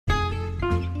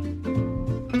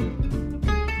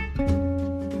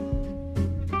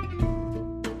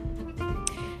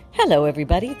Hello,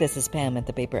 everybody. This is Pam at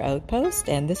the Paper Outpost,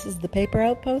 and this is the Paper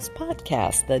Outpost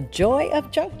podcast, The Joy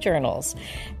of Junk Journals.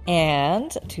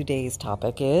 And today's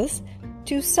topic is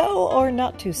to sew or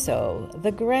not to sew,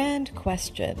 the grand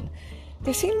question.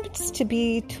 There seems to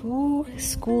be two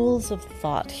schools of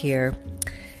thought here.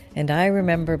 And I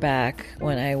remember back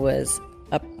when I was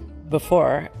up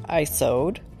before I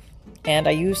sewed, and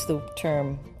I use the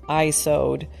term I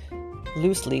sewed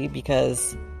loosely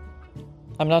because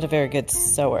I'm not a very good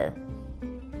sewer.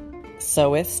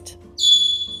 Sewist,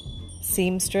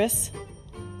 seamstress,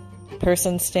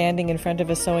 person standing in front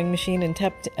of a sewing machine and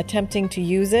attempting to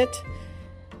use it,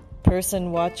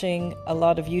 person watching a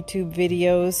lot of YouTube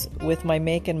videos with my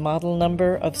make and model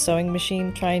number of sewing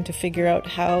machine, trying to figure out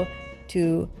how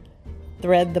to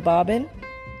thread the bobbin,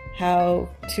 how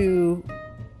to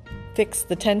fix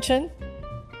the tension.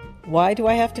 Why do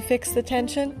I have to fix the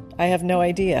tension? I have no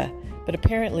idea, but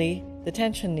apparently the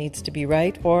tension needs to be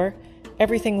right or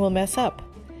everything will mess up.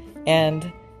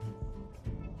 And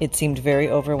it seemed very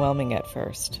overwhelming at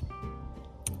first.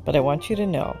 But I want you to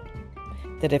know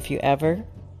that if you ever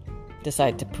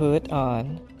decide to put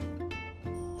on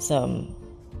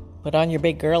your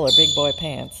big girl or big boy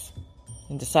pants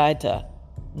and decide to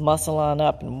muscle on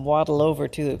up and waddle over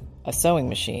to a sewing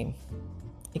machine,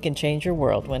 it can change your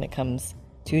world when it comes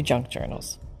to junk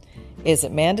journals. Is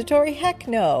it mandatory? Heck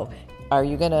no. Are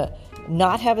you going to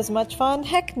not have as much fun?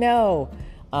 Heck no.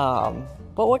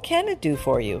 But what can it do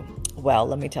for you? Well,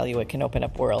 let me tell you, it can open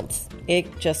up worlds.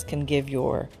 It just can give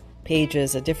your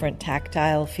pages a different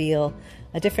tactile feel,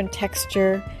 a different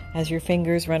texture as your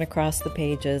fingers run across the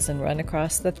pages and run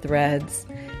across the threads,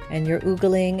 and you're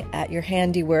oogling at your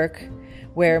handiwork,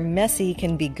 where messy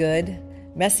can be good,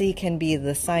 messy can be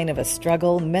the sign of a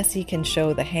struggle, messy can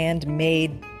show the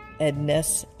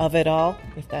handmaidness of it all,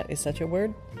 if that is such a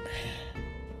word.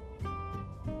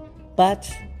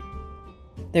 But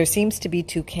there seems to be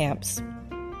two camps.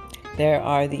 There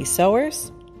are the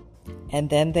sewers, and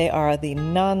then there are the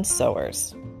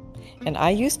non-sewers. And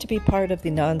I used to be part of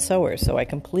the non-sewers, so I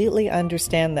completely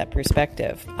understand that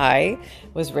perspective. I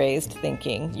was raised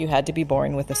thinking you had to be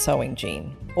born with a sewing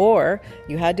gene, or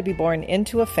you had to be born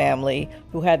into a family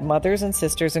who had mothers and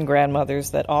sisters and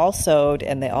grandmothers that all sewed,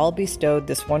 and they all bestowed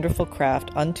this wonderful craft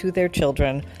unto their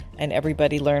children, and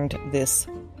everybody learned this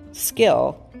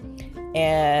skill.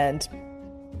 And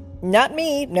not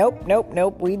me.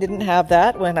 Nope. We didn't have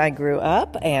that when I grew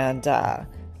up. And God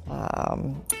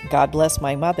bless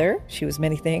my mother. She was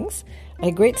many things. A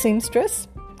great seamstress.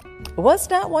 Was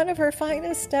not one of her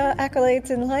finest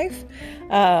accolades in life.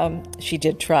 She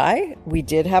did try. We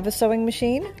did have a sewing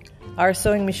machine. Our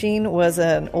sewing machine was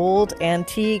an old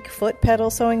antique foot pedal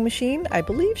sewing machine. I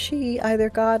believe she either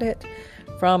got it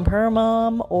from her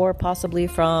mom or possibly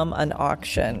from an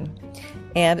auction.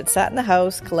 And it sat in the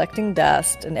house collecting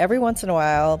dust, and every once in a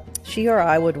while, she or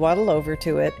I would waddle over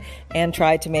to it and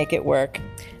try to make it work.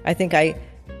 I think I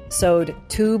sewed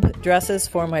tube dresses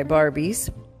for my Barbies,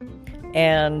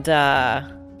 and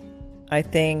I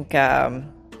think, I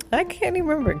can't even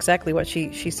remember exactly what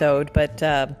she sewed, but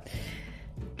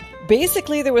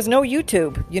basically there was no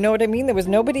YouTube. You know what I mean? There was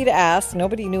nobody to ask.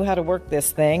 Nobody knew how to work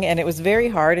this thing, and it was very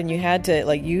hard, and you had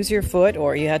to use your foot,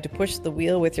 or you had to push the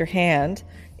wheel with your hand.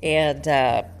 And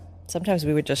sometimes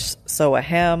we would just sew a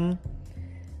hem.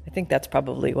 I think that's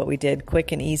probably what we did,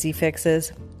 quick and easy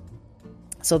fixes.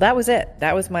 So that was it.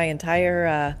 That was my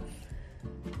entire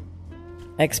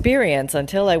experience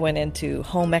until I went into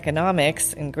home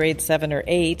economics in grade 7 or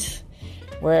 8,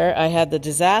 where I had the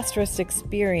disastrous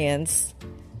experience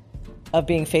of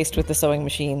being faced with the sewing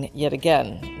machine yet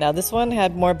again. Now, this one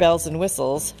had more bells and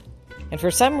whistles. And for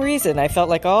some reason, I felt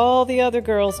like all the other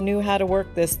girls knew how to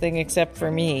work this thing except for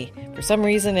me. For some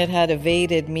reason, it had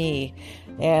evaded me.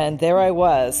 And there I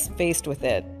was, faced with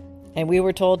it. And we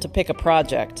were told to pick a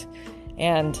project.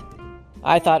 And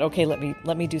I thought, okay, let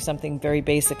me do something very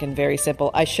basic and very simple.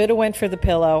 I should have went for the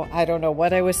pillow. I don't know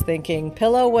what I was thinking.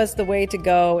 Pillow was the way to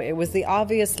go. It was the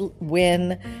obvious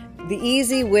win, the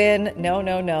easy win.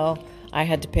 No. I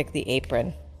had to pick the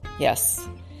apron. Yes.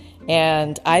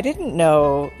 And I didn't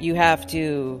know you have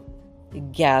to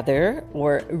gather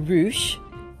or ruche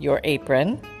your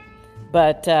apron,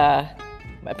 but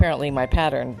apparently my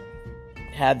pattern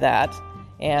had that,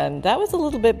 and that was a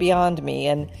little bit beyond me.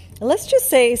 And let's just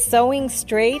say sewing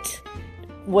straight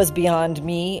was beyond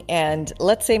me, and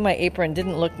let's say my apron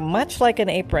didn't look much like an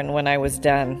apron when I was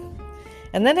done.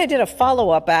 And then I did a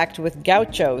follow-up act with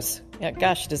gauchos. Yeah,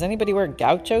 gosh, does anybody wear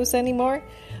gauchos anymore?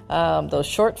 Those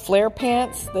short flare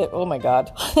pants that, oh my God,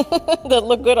 that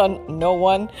look good on no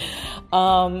one.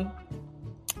 I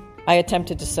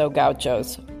attempted to sew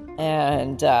gauchos.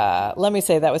 And let me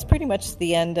say, that was pretty much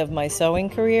the end of my sewing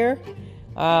career.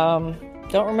 Don't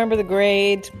remember the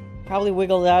grade. Probably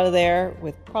wiggled out of there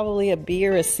with probably a B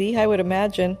or a C, I would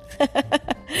imagine.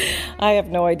 I have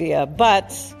no idea.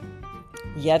 But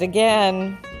yet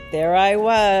again, there I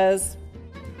was,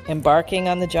 embarking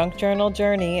on the junk journal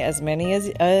journey, as many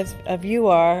as of you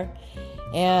are.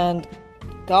 And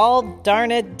gall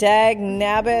darn it, dag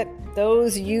nabbit,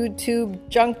 those YouTube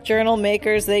junk journal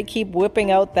makers, they keep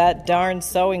whipping out that darn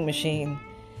sewing machine.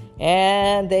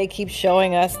 And they keep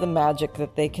showing us the magic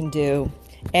that they can do.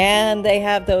 And they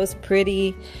have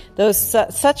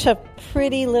such a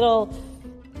pretty little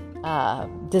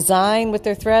design with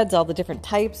their threads, all the different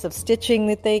types of stitching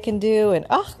that they can do. And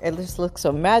it just looks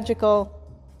so magical.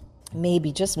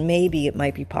 Maybe, just maybe, it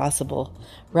might be possible,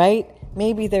 right?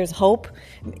 Maybe there's hope.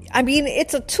 I mean,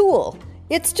 it's a tool.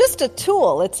 It's just a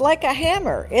tool. It's like a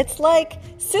hammer. It's like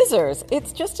scissors.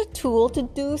 It's just a tool to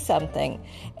do something.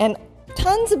 And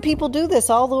tons of people do this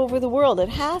all over the world. It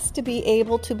has to be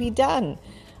able to be done.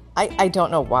 I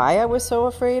don't know why I was so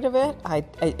afraid of it. I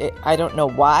don't know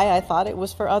why I thought it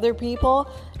was for other people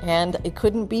and it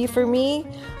couldn't be for me.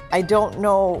 I don't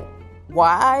know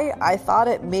why I thought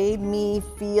it made me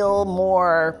feel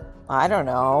more, I don't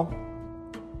know,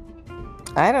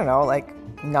 like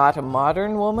not a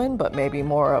modern woman, but maybe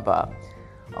more of a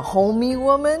homey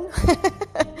woman.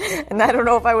 And I don't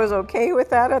know if I was okay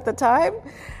with that at the time.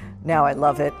 Now I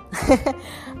love it.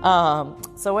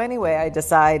 So anyway, I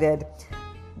decided,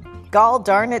 gall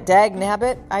darn it, dag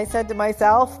nabbit, I said to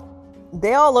myself,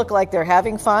 they all look like they're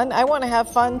having fun. I want to have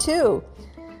fun too.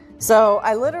 So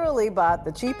I literally bought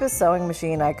the cheapest sewing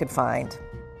machine I could find.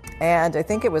 And I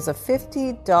think it was a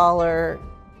 $50,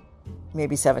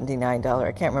 maybe $79,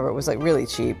 I can't remember. It was like really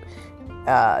cheap.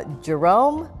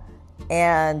 Jerome,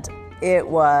 and it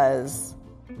was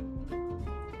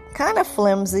kind of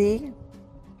flimsy.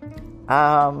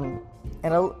 I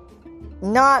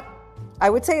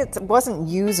would say it wasn't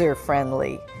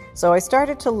user-friendly. So I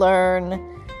started to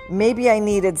learn maybe I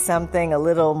needed something a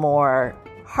little more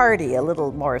hardy, a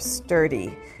little more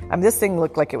sturdy. This thing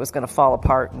looked like it was going to fall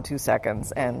apart in 2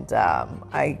 seconds, and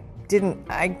I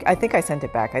think I sent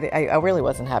it back. I really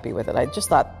wasn't happy with it. I just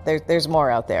thought there's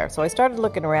more out there. So I started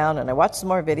looking around and I watched some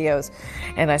more videos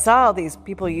and I saw all these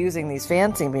people using these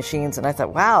fancy machines and I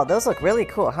thought, wow, those look really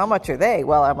cool. How much are they?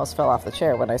 Well, I almost fell off the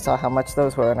chair when I saw how much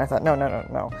those were, and I thought,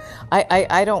 no.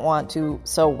 I don't want to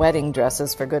sew wedding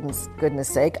dresses, for goodness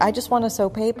sake. I just want to sew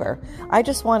paper. I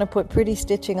just want to put pretty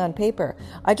stitching on paper.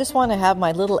 I just want to have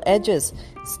my little edges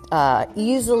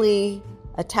easily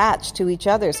attached to each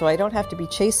other so I don't have to be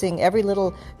chasing every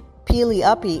little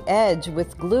peely-uppy edge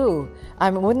with glue.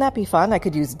 Wouldn't that be fun? I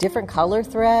could use different color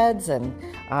threads and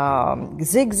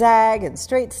zigzag and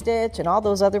straight stitch and all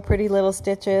those other pretty little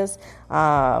stitches.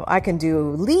 I can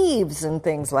do leaves and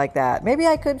things like that. Maybe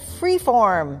I could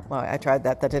freeform. Well, I tried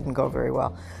that. That didn't go very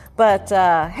well. But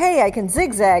hey, I can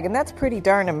zigzag, and that's pretty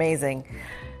darn amazing.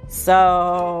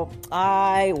 So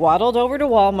I waddled over to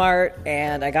Walmart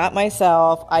and I got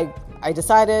myself, I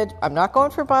decided I'm not going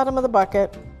for bottom of the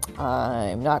bucket.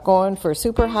 I'm not going for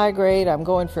super high grade. I'm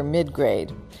going for mid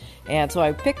grade. And so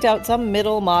I picked out some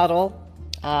middle model.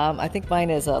 I think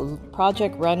mine is a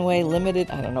Project Runway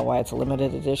limited. I don't know why it's a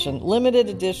limited edition.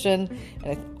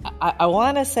 And I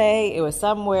want to say it was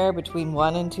somewhere between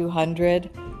 1 and 200.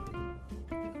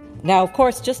 Now, of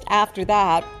course, just after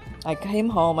that, I came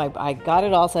home. I got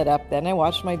it all set up. Then I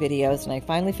watched my videos and I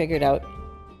finally figured out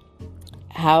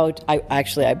how I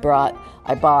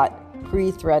bought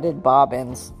pre-threaded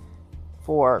bobbins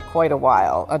for quite a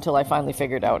while until I finally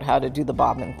figured out how to do the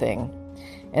bobbin thing.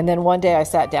 And then one day I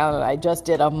sat down and I just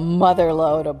did a mother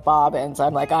load of bobbins.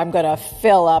 I'm like, I'm going to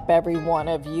fill up every one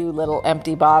of you little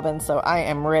empty bobbins, so I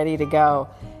am ready to go.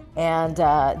 And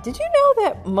did you know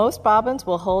that most bobbins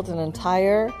will hold an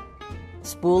entire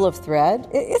spool of thread?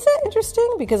 Isn't that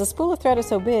interesting? Because a spool of thread is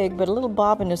so big, but a little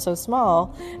bobbin is so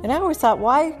small. And I always thought,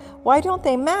 why don't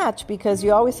they match? Because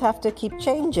you always have to keep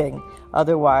changing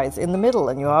otherwise in the middle,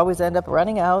 and you always end up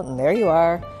running out, and there you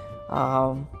are,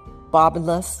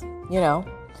 bobbinless,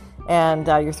 and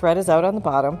your thread is out on the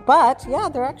bottom. But yeah,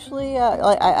 they're actually,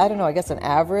 I don't know, I guess an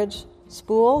average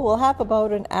spool will have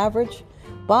about an average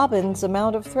bobbin's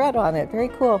amount of thread on it. Very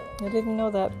cool. I didn't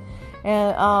know that.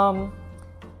 And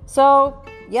so,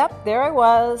 yep, there I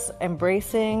was,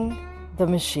 embracing the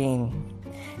machine.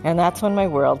 And that's when my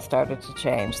world started to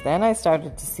change. Then I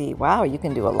started to see, wow, you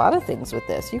can do a lot of things with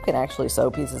this. You can actually sew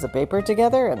pieces of paper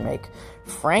together and make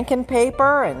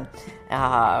frankenpaper,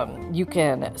 and you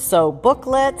can sew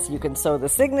booklets. You can sew the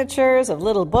signatures of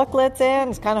little booklets in.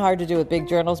 It's kind of hard to do with big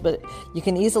journals, but you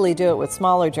can easily do it with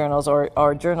smaller journals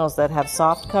or journals that have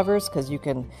soft covers, because you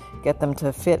can get them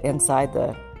to fit inside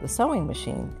the sewing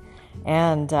machine.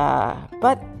 And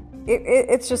but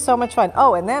it's just so much fun.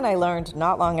 Oh, and then I learned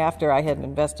not long after I had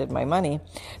invested my money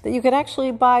that you could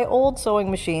actually buy old sewing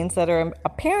machines that are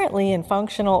apparently in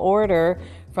functional order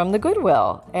from the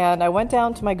Goodwill. And I went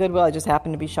down to my Goodwill. I just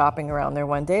happened to be shopping around there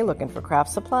one day looking for craft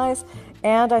supplies,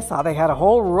 and I saw they had a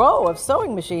whole row of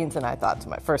sewing machines. And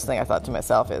first thing I thought to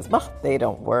myself is, well, they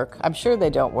don't work. I'm sure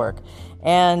they don't work.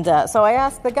 And so I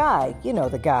asked the guy,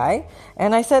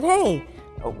 and I said, hey,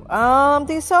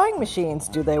 these sewing machines,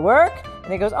 do they work?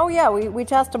 And he goes, oh yeah, we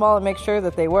test them all and make sure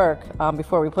that they work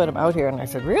before we put them out here. And I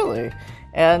said, really?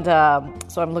 And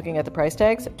so I'm looking at the price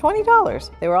tags,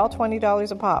 $20. They were all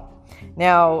 $20 a pop.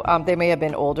 Now, they may have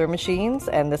been older machines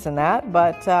and this and that,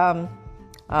 but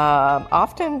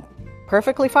often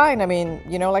perfectly fine. I mean,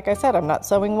 like I said, I'm not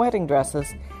sewing wedding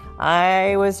dresses.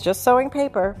 I was just sewing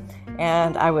paper,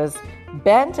 and I was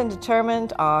bent and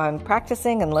determined on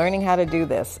practicing and learning how to do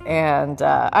this. And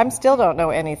I still don't know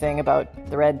anything about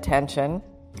thread tension.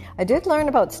 I did learn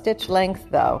about stitch length,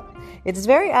 though. It is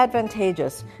very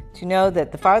advantageous to know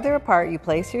that the farther apart you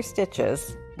place your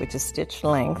stitches, which is stitch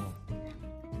length,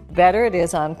 the better it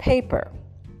is on paper.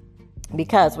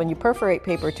 Because when you perforate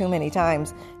paper too many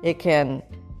times, it can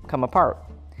come apart,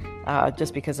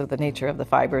 just because of the nature of the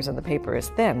fibers, and the paper is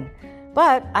thin.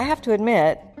 But I have to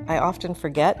admit, I often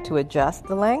forget to adjust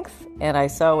the length, and I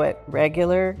sew at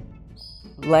regular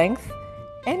length,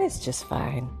 and it's just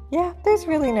fine. Yeah, there's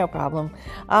really no problem.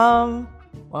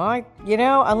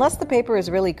 Unless the paper is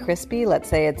really crispy, let's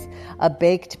say it's a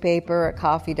baked paper, a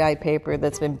coffee dye paper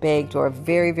that's been baked, or a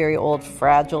very, very old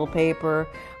fragile paper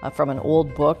from an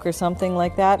old book or something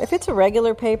like that. If it's a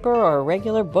regular paper or a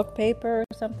regular book paper or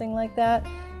something like that,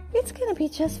 it's going to be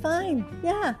just fine.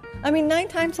 Yeah. 9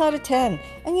 times out of 10.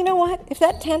 And you know what? If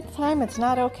that 10th time it's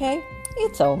not okay,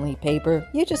 it's only paper.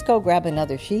 You just go grab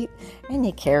another sheet and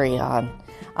you carry on.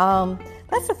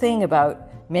 That's the thing about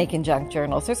making junk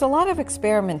journals. There's a lot of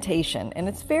experimentation, and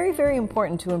it's very, very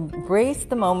important to embrace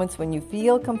the moments when you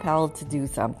feel compelled to do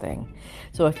something.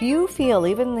 So if you feel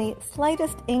even the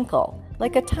slightest inkle,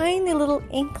 like a tiny little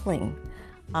inkling,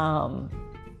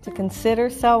 to consider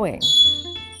sewing,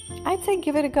 I'd say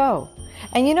give it a go.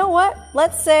 And you know what?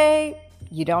 Let's say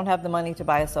you don't have the money to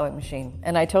buy a sewing machine,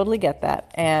 and I totally get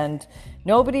that. And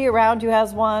nobody around you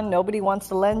has one. Nobody wants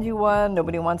to lend you one.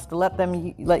 Nobody wants to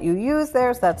let you use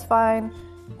theirs. That's fine.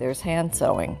 There's hand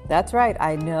sewing. That's right.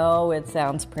 I know it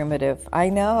sounds primitive. I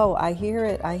know. I hear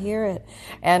it.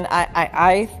 And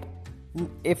I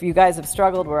if you guys have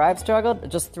struggled where I've struggled,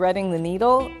 just threading the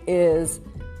needle is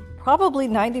probably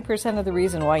 90% of the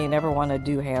reason why you never want to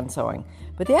do hand sewing.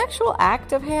 But the actual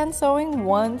act of hand sewing,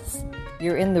 once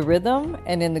you're in the rhythm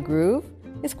and in the groove,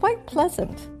 is quite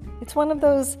pleasant. It's one of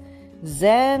those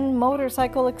Zen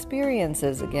motorcycle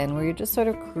experiences again, where you're just sort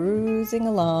of cruising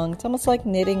along. It's almost like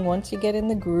knitting. Once you get in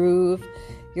the groove,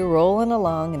 you're rolling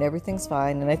along and everything's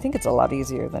fine. And I think it's a lot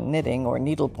easier than knitting or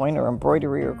needlepoint or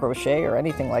embroidery or crochet or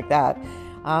anything like that.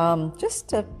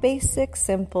 Just a basic,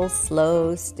 simple,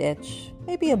 slow stitch,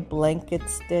 maybe a blanket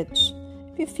stitch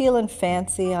if you're feeling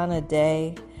fancy on a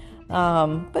day,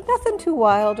 but nothing too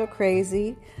wild or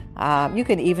crazy. You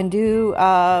can even do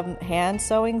hand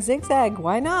sewing zigzag.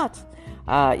 Why not?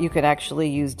 You could actually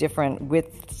use different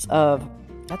widths of,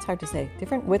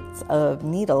 different widths of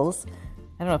needles.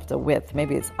 I don't know if it's a width,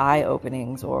 maybe it's eye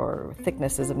openings or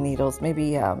thicknesses of needles,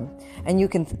 maybe, and you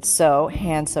can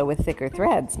hand sew with thicker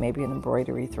threads, maybe an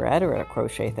embroidery thread or a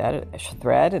crochet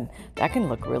thread, and that can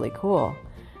look really cool.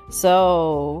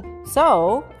 So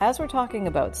as we're talking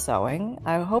about sewing,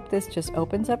 I hope this just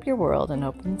opens up your world and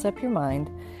opens up your mind.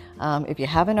 If you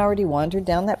haven't already wandered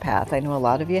down that path, I know a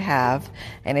lot of you have,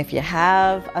 and if you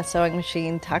have a sewing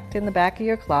machine tucked in the back of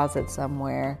your closet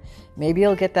somewhere, maybe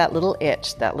you'll get that little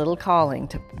itch, that little calling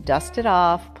to dust it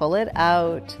off, pull it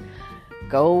out,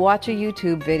 go watch a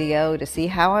YouTube video to see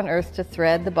how on earth to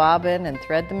thread the bobbin and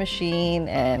thread the machine.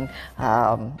 And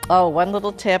one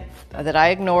little tip that I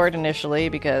ignored initially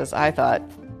because I thought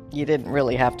you didn't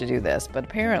really have to do this, but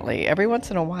apparently every once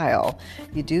in a while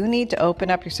you do need to open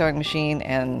up your sewing machine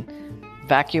and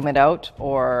vacuum it out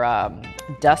or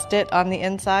dust it on the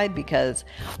inside, because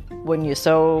when you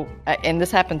sew, and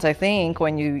this happens I think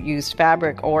when you use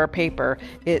fabric or paper,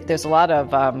 there's a lot of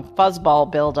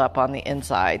fuzzball buildup on the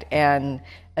inside, and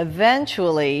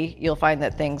Eventually, you'll find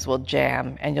that things will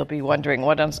jam and you'll be wondering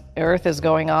what on earth is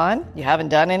going on. You haven't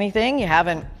done anything. You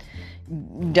haven't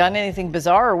done anything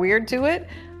bizarre or weird to it.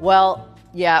 Well,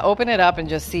 yeah, open it up and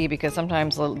just see, because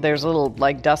sometimes there's little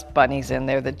like dust bunnies in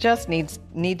there that just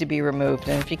need to be removed.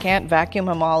 And if you can't vacuum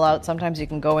them all out, sometimes you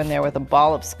can go in there with a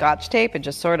ball of Scotch tape and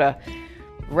just sort of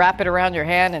wrap it around your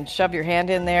hand and shove your hand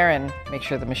in there and make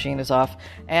sure the machine is off.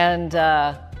 And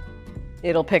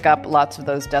it'll pick up lots of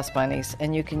those dust bunnies.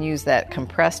 And you can use that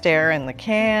compressed air in the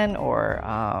can, or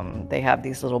they have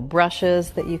these little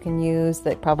brushes that you can use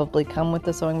that probably come with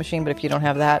the sewing machine. But if you don't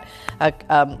have that,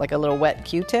 like a little wet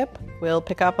Q-tip will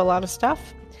pick up a lot of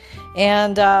stuff.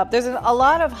 And there's a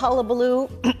lot of hullabaloo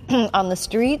on the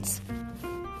streets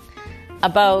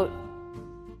about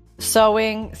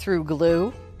sewing through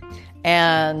glue.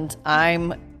 And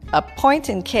I'm a point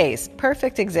in case,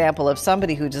 perfect example of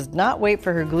somebody who does not wait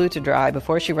for her glue to dry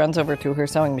before she runs over to her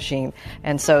sewing machine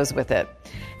and sews with it.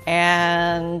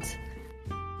 And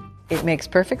it makes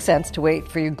perfect sense to wait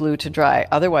for your glue to dry.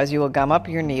 Otherwise, you will gum up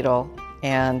your needle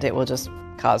and it will just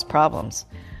cause problems.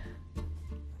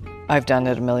 I've done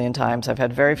it a million times. I've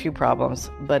had very few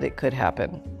problems, but it could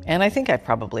happen. And I think I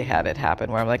probably had it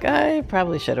happen where I'm like, I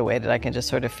probably should have waited. I can just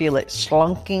sort of feel it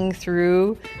slunking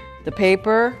through the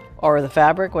paper or the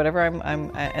fabric, whatever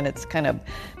and it's kind of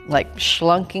like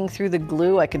slunking through the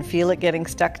glue. I can feel it getting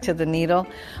stuck to the needle.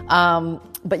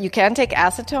 But you can take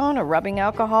acetone or rubbing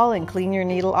alcohol and clean your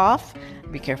needle off.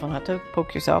 Be careful not to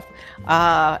poke yourself.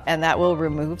 And that will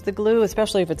remove the glue,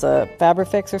 especially if it's a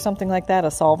Fabrifix or something like that.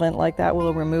 A solvent like that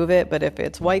will remove it. But if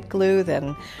it's white glue,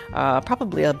 then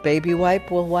probably a baby wipe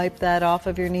will wipe that off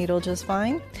of your needle just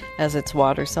fine, as it's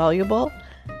water soluble.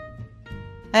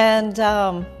 And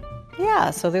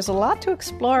yeah, so there's a lot to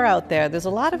explore out there. There's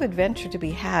a lot of adventure to be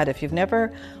had if you've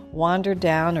never wandered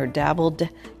down or dabbled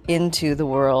into the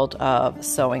world of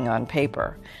sewing on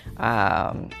paper.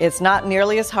 It's not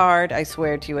nearly as hard, I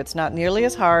swear to you. It's not nearly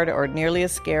as hard or nearly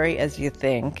as scary as you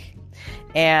think.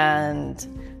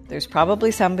 And there's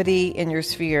probably somebody in your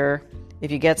sphere,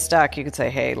 if you get stuck, you could say,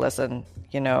 hey, listen,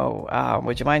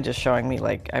 would you mind just showing me,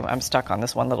 like, I'm stuck on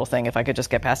this one little thing. If I could just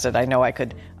get past it, I know I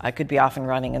could be off and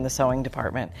running in the sewing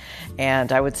department.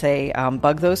 And I would say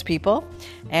bug those people,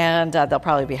 and they'll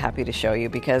probably be happy to show you,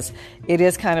 because it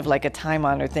is kind of like a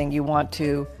time-honored thing. You want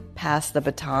to pass the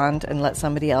baton and let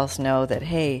somebody else know that,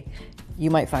 hey,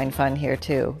 you might find fun here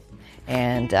too.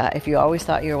 And if you always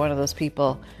thought you were one of those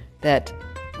people that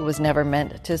was never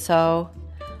meant to sew,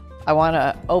 I want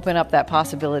to open up that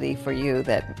possibility for you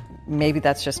that maybe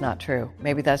that's just not true.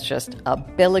 Maybe that's just a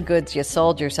bill of goods you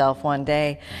sold yourself one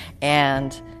day,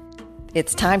 and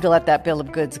it's time to let that bill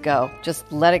of goods go.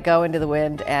 Just let it go into the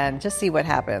wind and just see what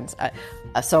happens.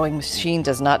 A sewing machine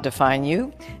does not define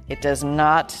you. It does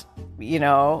not,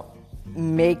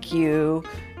 make you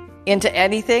into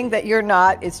anything that you're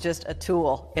not. It's just a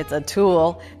tool. It's a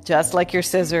tool, just like your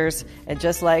scissors and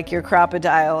just like your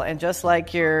crocodile and just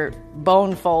like your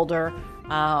bone folder.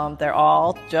 They're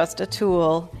all just a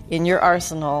tool in your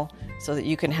arsenal so that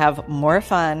you can have more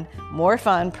fun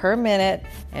per minute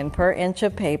and per inch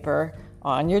of paper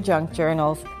on your junk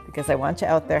journals, because I want you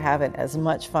out there having as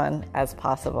much fun as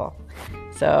possible.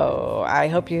 So I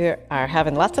hope you are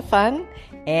having lots of fun.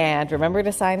 And remember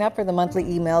to sign up for the monthly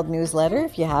emailed newsletter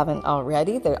if you haven't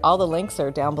already. All the links are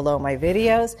down below my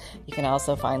videos. You can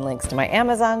also find links to my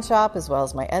Amazon shop as well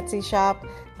as my Etsy shop.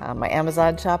 My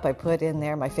Amazon shop, I put in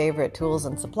there my favorite tools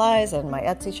and supplies, and my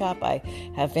Etsy shop, I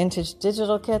have vintage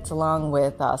digital kits along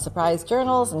with surprise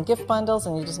journals and gift bundles,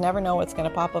 and you just never know what's going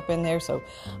to pop up in there. So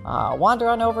wander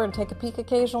on over and take a peek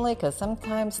occasionally, because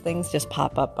sometimes things just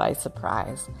pop up by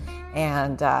surprise.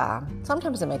 And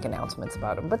sometimes I make announcements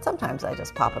about them, but sometimes I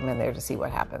just pop them in there to see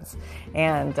what happens.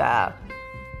 And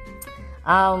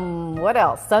what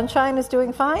else? Sunshine is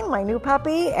doing fine, my new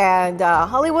puppy, and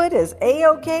Hollywood is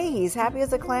A-okay. He's happy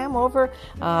as a clam over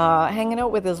hanging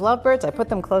out with his lovebirds. I put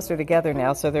them closer together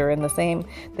now, so they're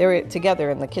together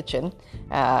in the kitchen,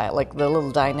 like the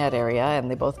little dinette area,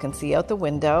 and they both can see out the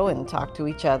window and talk to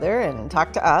each other and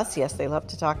talk to us. Yes, they love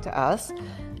to talk to us.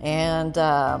 And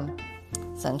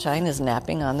Sunshine is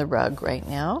napping on the rug right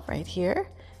now, right here,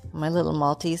 my little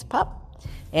Maltese pup.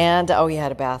 And he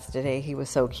had a bath today. He was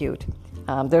so cute.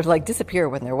 They're like disappear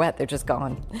when they're wet. They're just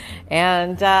gone.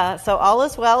 And so all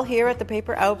is well here at the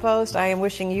Paper Outpost. I am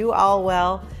wishing you all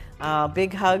well.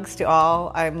 Big hugs to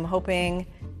all. I'm hoping,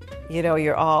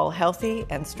 you're all healthy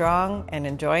and strong and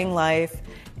enjoying life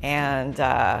and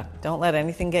don't let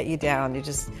anything get you down. You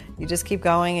just keep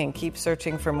going and keep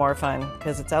searching for more fun,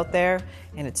 because it's out there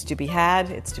and it's to be had.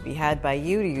 It's to be had by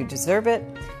you. You deserve it.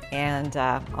 And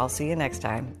I'll see you next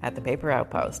time at the Paper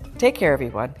Outpost. Take care,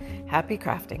 everyone. Happy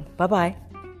crafting. Bye-bye.